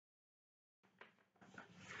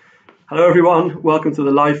Hello everyone, welcome to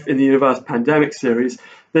the Life in the Universe pandemic series.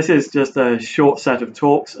 This is just a short set of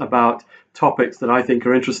talks about topics that I think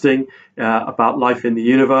are interesting about life in the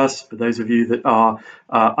universe. For those of you that are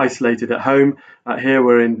isolated at home, here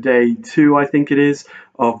we're in day 2, I think it is,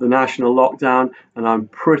 of the national lockdown, and I'm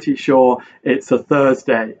pretty sure it's a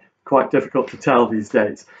Thursday. Quite difficult to tell these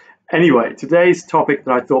days. Anyway, today's topic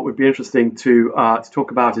that I thought would be interesting to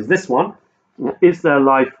talk about is this one. Is there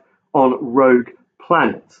life on rogue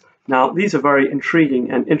planets? Now, these are very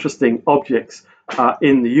intriguing and interesting objects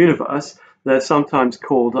in the universe. They're sometimes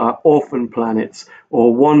called orphan planets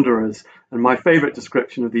or wanderers. And my favorite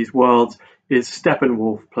description of these worlds is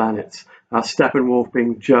Steppenwolf planets. Steppenwolf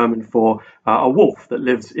being German for a wolf that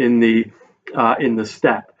lives in the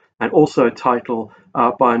steppe, and also a title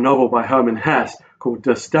by a novel by Hermann Hesse called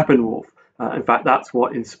Der Steppenwolf. In fact, that's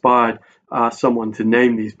what inspired someone to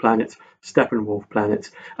name these planets Steppenwolf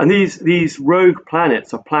planets. And these rogue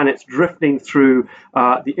planets are planets drifting through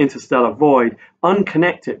the interstellar void,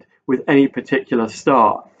 unconnected with any particular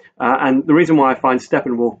star. And the reason why I find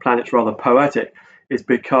Steppenwolf planets rather poetic is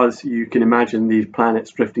because you can imagine these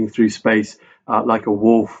planets drifting through space like a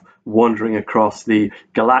wolf wandering across the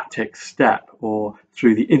galactic steppe or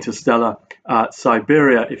through the interstellar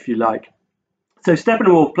Siberia, if you like. So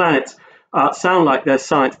Steppenwolf planets sound like they're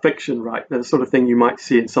science fiction, right? They're the sort of thing you might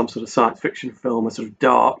see in some sort of science fiction film, a sort of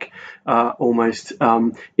dark, almost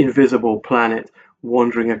invisible planet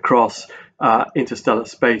wandering across interstellar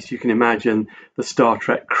space. You can imagine the Star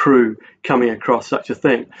Trek crew coming across such a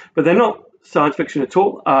thing. But they're not science fiction at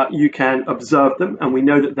all. You can observe them, and we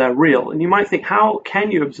know that they're real. And you might think, how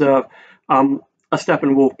can you observe a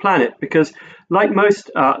Steppenwolf planet? Because like most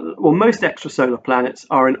extrasolar planets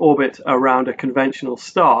are in orbit around a conventional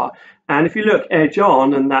star. And if you look edge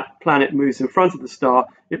on and that planet moves in front of the star,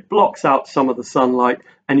 it blocks out some of the sunlight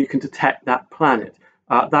and you can detect that planet.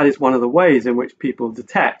 That is one of the ways in which people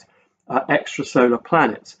detect extrasolar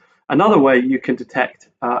planets. Another way you can detect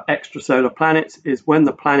extrasolar planets is when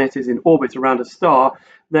the planet is in orbit around a star,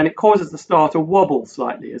 then it causes the star to wobble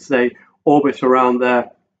slightly as they orbit around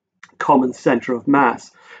their common center of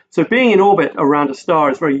mass. So being in orbit around a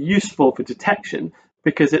star is very useful for detection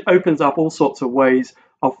because it opens up all sorts of ways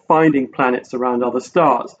of finding planets around other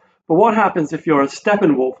stars. But what happens if you're a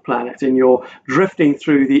Steppenwolf planet and you're drifting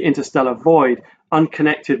through the interstellar void,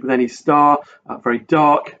 unconnected with any star, very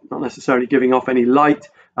dark, not necessarily giving off any light,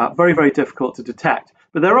 very, very difficult to detect.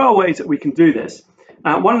 But there are ways that we can do this.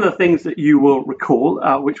 One of the things that you will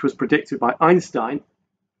recall, which was predicted by Einstein,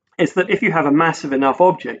 is that if you have a massive enough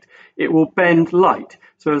object, it will bend light.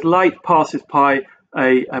 So as light passes by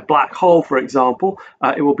a black hole, for example,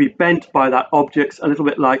 it will be bent by that object, a little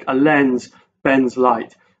bit like a lens bends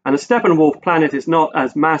light. And a Steppenwolf planet is not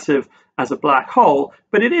as massive as a black hole,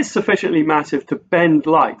 but it is sufficiently massive to bend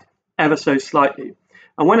light ever so slightly.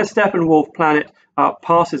 And when a Steppenwolf planet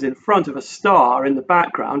passes in front of a star in the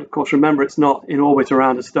background, of course, remember it's not in orbit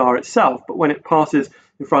around a star itself, but when it passes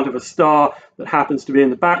in front of a star that happens to be in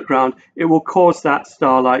the background, it will cause that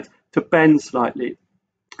starlight to bend slightly.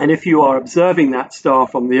 And if you are observing that star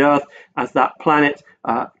from the Earth as that planet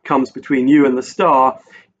comes between you and the star,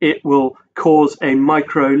 it will cause a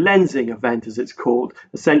micro-lensing event, as it's called.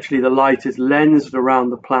 Essentially, the light is lensed around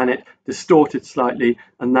the planet, distorted slightly,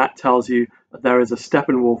 and that tells you that there is a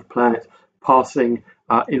Steppenwolf planet passing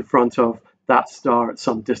in front of that star at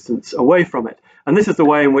some distance away from it. And this is the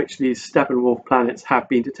way in which these Steppenwolf planets have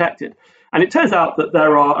been detected. And it turns out that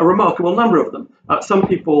there are a remarkable number of them. Some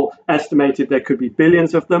people estimated there could be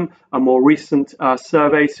billions of them. A more recent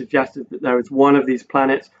survey suggested that there is one of these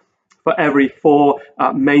planets for every 4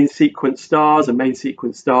 main sequence stars, a main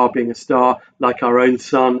sequence star being a star like our own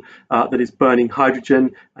sun that is burning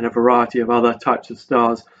hydrogen, and a variety of other types of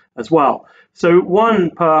stars as well. So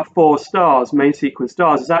 1 per 4 stars, main sequence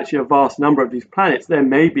stars, is actually a vast number of these planets. There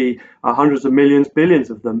may be hundreds of millions, billions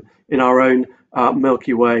of them in our own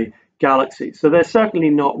Milky Way galaxy. So they're certainly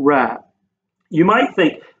not rare. You might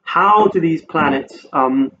think, how do these planets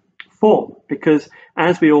form? Because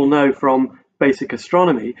as we all know from basic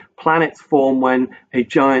astronomy, planets form when a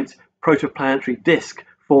giant protoplanetary disk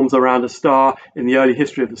forms around a star in the early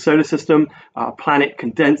history of the solar system. A planet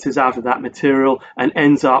condenses out of that material and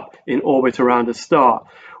ends up in orbit around a star.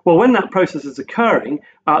 Well, when that process is occurring,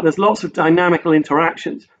 there's lots of dynamical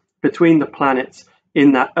interactions between the planets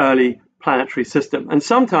in that early planetary system. And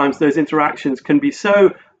sometimes those interactions can be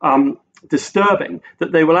so disturbing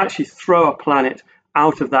that they will actually throw a planet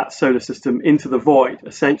out of that solar system into the void,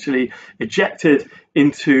 essentially ejected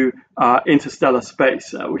into interstellar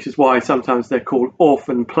space, which is why sometimes they're called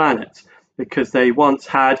orphan planets. because they once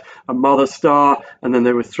had a mother star and then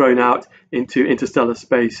they were thrown out into interstellar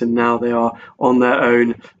space, and now they are on their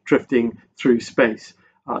own drifting through space.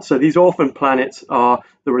 So these orphan planets are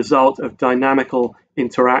the result of dynamical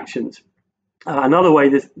interactions. Another way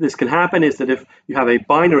this can happen is that if you have a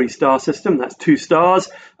binary star system, that's two stars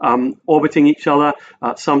orbiting each other,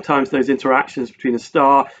 sometimes those interactions between a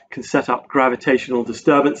star can set up gravitational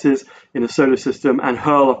disturbances in a solar system and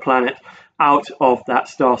hurl a planet out of that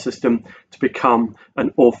star system to become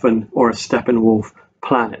an orphan or a Steppenwolf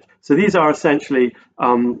planet. So these are essentially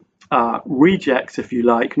rejects, if you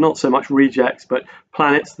like, not so much rejects, but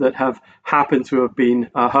planets that have happened to have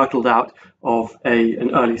been hurtled out of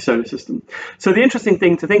an early solar system. So the interesting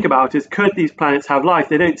thing to think about is, could these planets have life?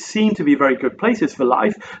 They don't seem to be very good places for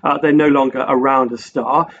life. They're no longer around a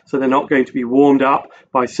star, so they're not going to be warmed up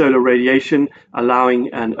by solar radiation,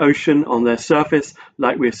 allowing an ocean on their surface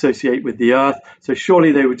like we associate with the Earth. So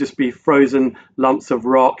surely they would just be frozen lumps of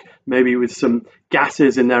rock, maybe with some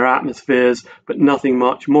gases in their atmospheres, but nothing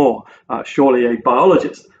much more. Surely a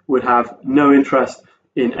biologist would have no interest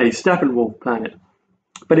in a Steppenwolf planet.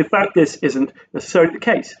 But in fact, this isn't necessarily the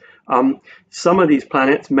case. Some of these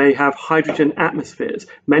planets may have hydrogen atmospheres.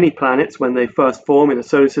 Many planets, when they first form in a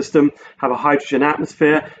solar system, have a hydrogen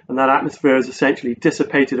atmosphere, and that atmosphere is essentially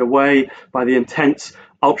dissipated away by the intense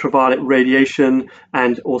ultraviolet radiation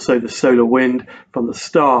and also the solar wind from the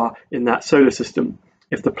star in that solar system.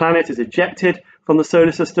 If the planet is ejected from the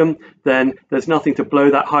solar system, then there's nothing to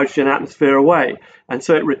blow that hydrogen atmosphere away. And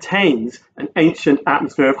so it retains an ancient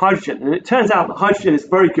atmosphere of hydrogen. And it turns out that hydrogen is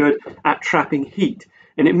very good at trapping heat.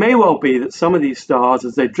 And it may well be that some of these stars,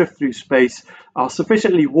 as they drift through space, are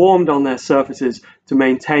sufficiently warmed on their surfaces to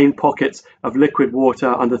maintain pockets of liquid water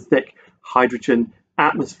under thick hydrogen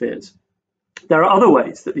atmospheres. There are other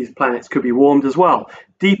ways that these planets could be warmed as well.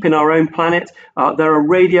 Deep in our own planet, there are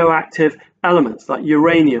radioactive elements like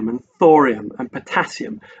uranium and thorium and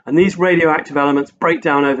potassium. And these radioactive elements break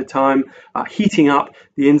down over time, heating up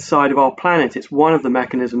the inside of our planet. It's one of the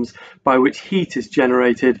mechanisms by which heat is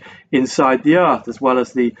generated inside the Earth, as well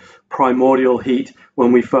as the primordial heat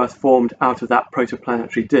when we first formed out of that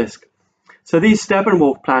protoplanetary disk. So these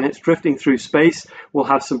Steppenwolf planets drifting through space will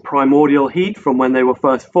have some primordial heat from when they were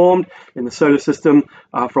first formed in the solar system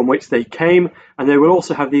from which they came, and they will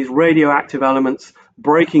also have these radioactive elements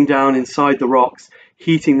breaking down inside the rocks,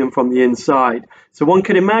 heating them from the inside. So one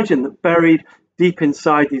could imagine that buried deep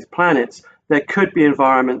inside these planets, there could be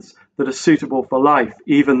environments that are suitable for life,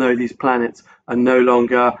 even though these planets are no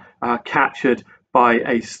longer captured by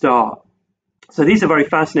a star. So these are very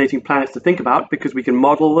fascinating planets to think about, because we can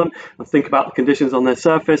model them and think about the conditions on their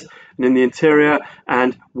surface and in the interior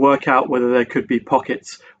and work out whether there could be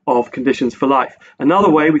pockets of conditions for life. Another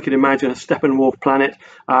way we could imagine a Steppenwolf planet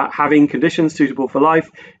having conditions suitable for life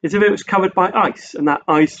is if it was covered by ice, and that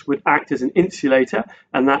ice would act as an insulator,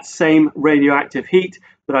 and that same radioactive heat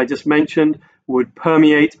that I just mentioned would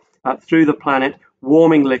permeate through the planet,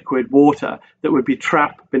 warming liquid water that would be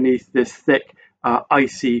trapped beneath this thick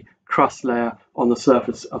icy crust layer on the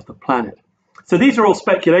surface of the planet. So these are all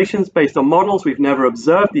speculations based on models. We've never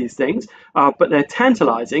observed these things, but they're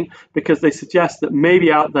tantalizing because they suggest that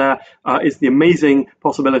maybe out there is the amazing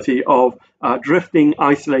possibility of drifting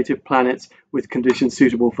isolated planets with conditions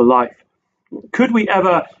suitable for life. Could we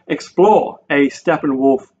ever explore a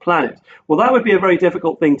Steppenwolf planet? Well, that would be a very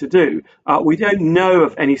difficult thing to do. We don't know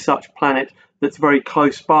of any such planet that's very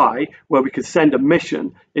close by where we could send a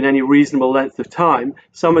mission in any reasonable length of time.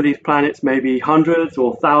 Some of these planets may be hundreds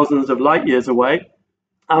or thousands of light years away,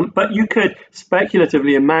 but you could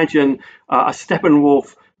speculatively imagine a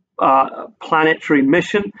Steppenwolf planetary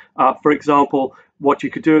mission. For example, what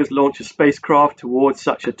you could do is launch a spacecraft towards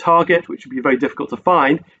such a target, which would be very difficult to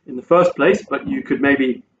find in the first place, but you could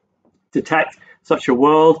maybe detect such a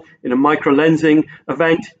world in a microlensing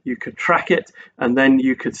event. You could track it, and then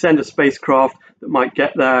you could send a spacecraft that might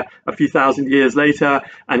get there a few thousand years later,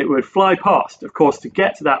 and it would fly past. Of course, to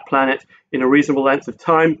get to that planet in a reasonable length of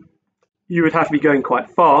time, you would have to be going quite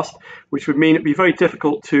fast, which would mean it'd be very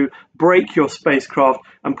difficult to break your spacecraft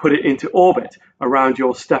and put it into orbit around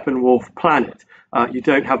your Steppenwolf planet. You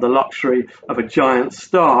don't have the luxury of a giant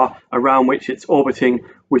star around which it's orbiting,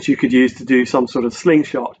 which you could use to do some sort of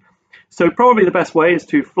slingshot. So probably the best way is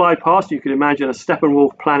to fly past. You could imagine a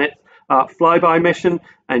Steppenwolf planet flyby mission,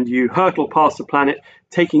 and you hurtle past the planet,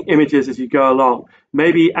 taking images as you go along.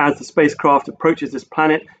 Maybe as the spacecraft approaches this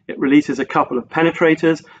planet, it releases a couple of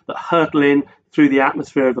penetrators that hurtle in through the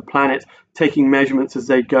atmosphere of the planet, taking measurements as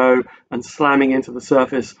they go and slamming into the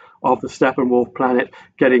surface of the Steppenwolf planet,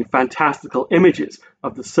 getting fantastical images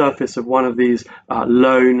of the surface of one of these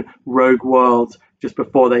lone rogue worlds just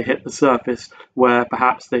before they hit the surface, where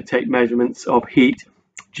perhaps they take measurements of heat,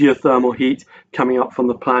 geothermal heat coming up from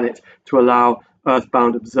the planet, to allow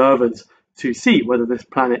Earthbound observers to see whether this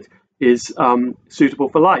planet is suitable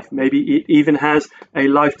for life. Maybe it even has a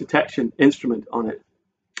life detection instrument on it.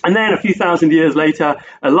 And then a few thousand years later,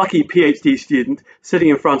 a lucky PhD student sitting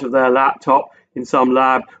in front of their laptop in some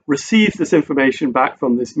lab receives this information back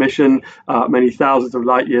from this mission many thousands of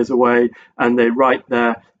light years away, and they write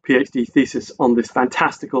their PhD thesis on this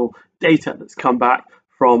fantastical data that's come back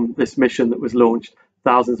from this mission that was launched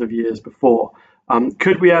thousands of years before.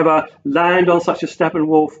 Could we ever land on such a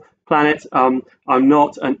Steppenwolf planet? I'm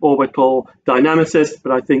not an orbital dynamicist,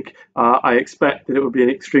 but I think I expect that it would be an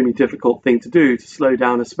extremely difficult thing to do, to slow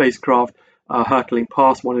down a spacecraft hurtling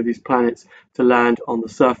past one of these planets to land on the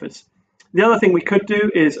surface. The other thing we could do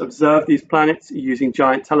is observe these planets using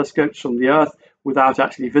giant telescopes from the Earth without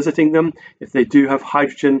actually visiting them. If they do have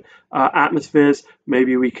hydrogen atmospheres,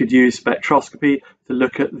 maybe we could use spectroscopy to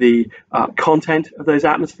look at the content of those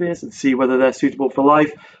atmospheres and see whether they're suitable for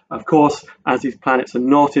life. Of course, as these planets are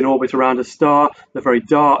not in orbit around a star, they're very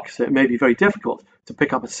dark, so it may be very difficult to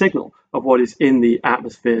pick up a signal of what is in the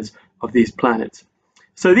atmospheres of these planets.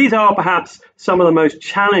 So these are perhaps some of the most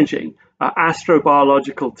challenging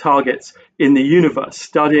astrobiological targets in the universe,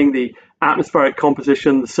 studying the atmospheric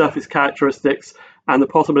composition, the surface characteristics, and the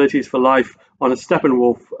possibilities for life on a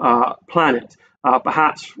Steppenwolf planet.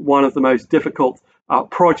 Perhaps one of the most difficult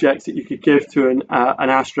projects that you could give to an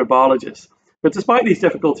astrobiologist. But despite these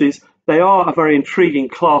difficulties, they are a very intriguing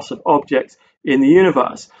class of objects in the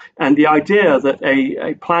universe. And the idea that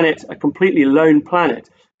a planet, a completely lone planet,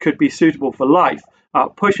 could be suitable for life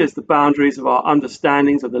pushes the boundaries of our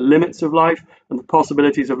understandings of the limits of life and the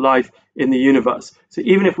possibilities of life in the universe. So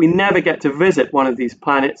even if we never get to visit one of these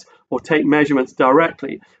planets or take measurements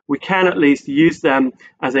directly, we can at least use them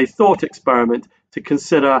as a thought experiment to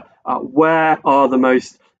consider where are the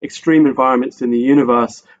most extreme environments in the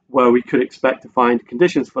universe where we could expect to find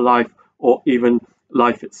conditions for life or even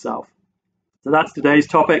life itself. So that's today's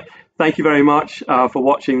topic. Thank you very much for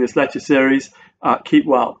watching this lecture series. Keep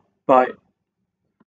well. Bye.